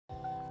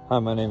Hi,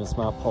 my name is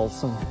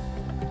Paulsen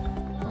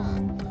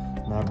from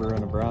Niobrara,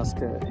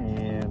 Nebraska,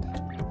 and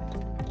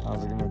I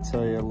was going to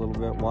tell you a little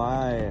bit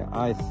why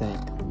I think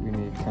we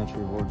need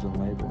country of origin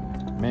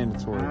labeling,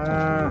 mandatory country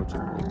of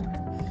origin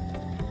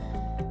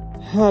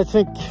labeling. I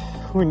think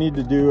we need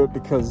to do it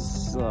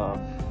because I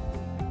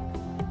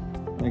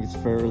think it's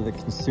fair to the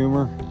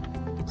consumer,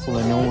 so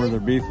they know where their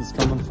beef is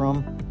coming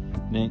from.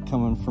 It ain't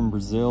coming from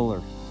Brazil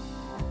or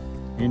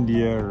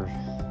India or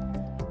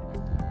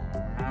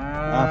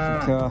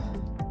Africa.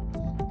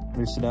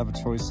 They should have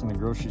a choice in the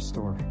grocery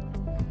store.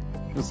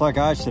 Just like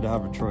I should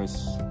have a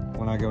choice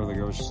when I go to the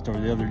grocery store.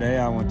 The other day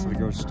I went to the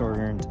grocery store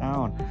here in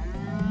town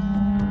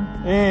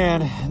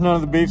and none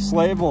of the beef's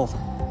labeled.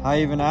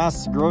 I even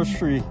asked the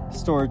grocery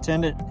store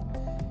attendant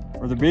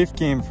where the beef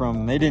came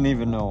from. They didn't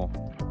even know.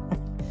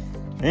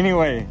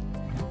 Anyway,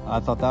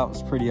 I thought that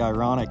was pretty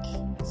ironic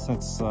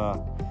since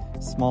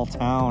small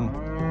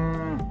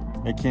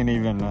town, they can't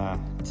even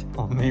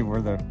tell me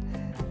where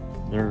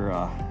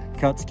their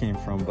cuts came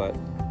from. But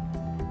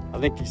I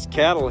think these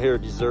cattle here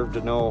deserve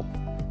to know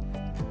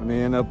when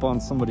they end up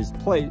on somebody's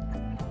plate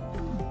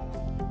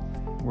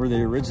where they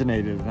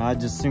originated, and I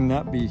just assume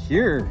that be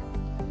here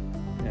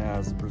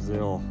as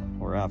Brazil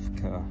or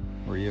Africa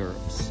or Europe.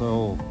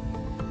 So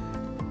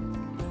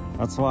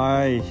that's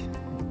why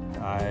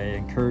I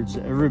encourage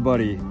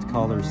everybody to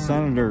call their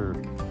senator,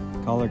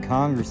 call their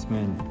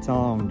congressman,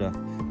 tell them to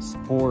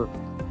support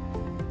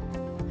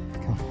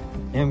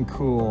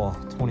MCool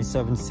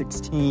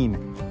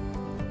 2716.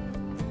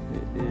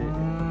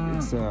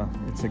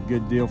 It's a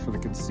good deal for the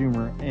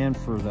consumer and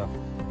for the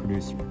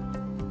producer.